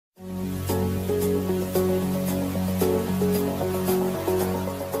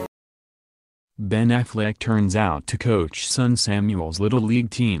Ben Affleck turns out to coach son Samuel's Little League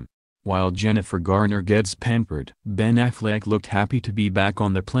team. While Jennifer Garner gets pampered, Ben Affleck looked happy to be back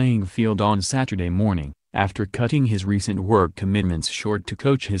on the playing field on Saturday morning, after cutting his recent work commitments short to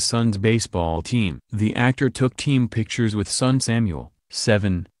coach his son's baseball team. The actor took team pictures with son Samuel,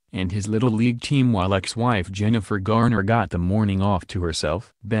 7, and his Little League team while ex-wife Jennifer Garner got the morning off to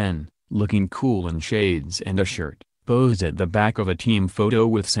herself. Ben, looking cool in shades and a shirt, posed at the back of a team photo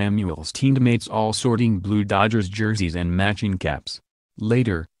with Samuel's teammates all sporting blue Dodgers jerseys and matching caps.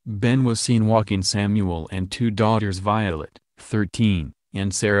 Later, Ben was seen walking Samuel and two daughters Violet, 13,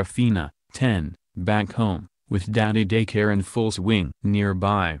 and Serafina, 10, back home, with daddy daycare in full swing.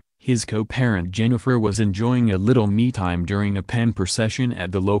 Nearby, his co-parent Jennifer was enjoying a little me-time during a pamper session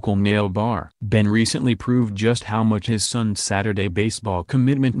at the local nail bar. Ben recently proved just how much his son's Saturday baseball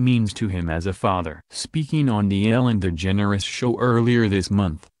commitment means to him as a father. Speaking on the Ellen DeGeneres show earlier this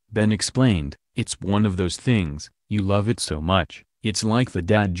month, Ben explained, "It's one of those things, you love it so much. It's like the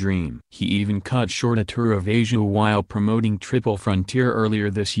dad dream." He even cut short a tour of Asia while promoting Triple Frontier earlier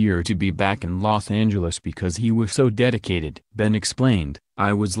this year to be back in Los Angeles because he was so dedicated. Ben explained,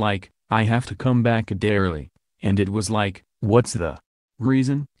 "I was like, I have to come back a day early. And it was like, what's the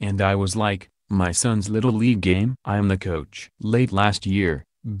reason? And I was like, my son's Little League game. I am the coach." Late last year,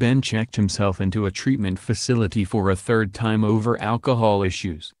 Ben checked himself into a treatment facility for a third time over alcohol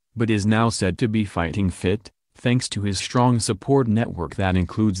issues, but is now said to be fighting fit, thanks to his strong support network that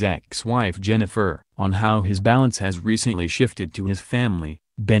includes ex-wife Jennifer. On how his balance has recently shifted to his family,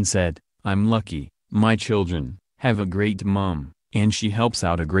 Ben said, "I'm lucky, my children have a great mom, and she helps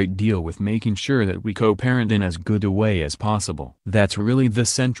out a great deal with making sure that we co-parent in as good a way as possible. That's really the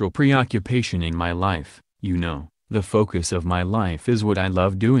central preoccupation in my life, you know. The focus of my life is what I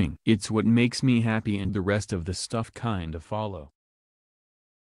love doing. It's what makes me happy and the rest of the stuff kind of follow."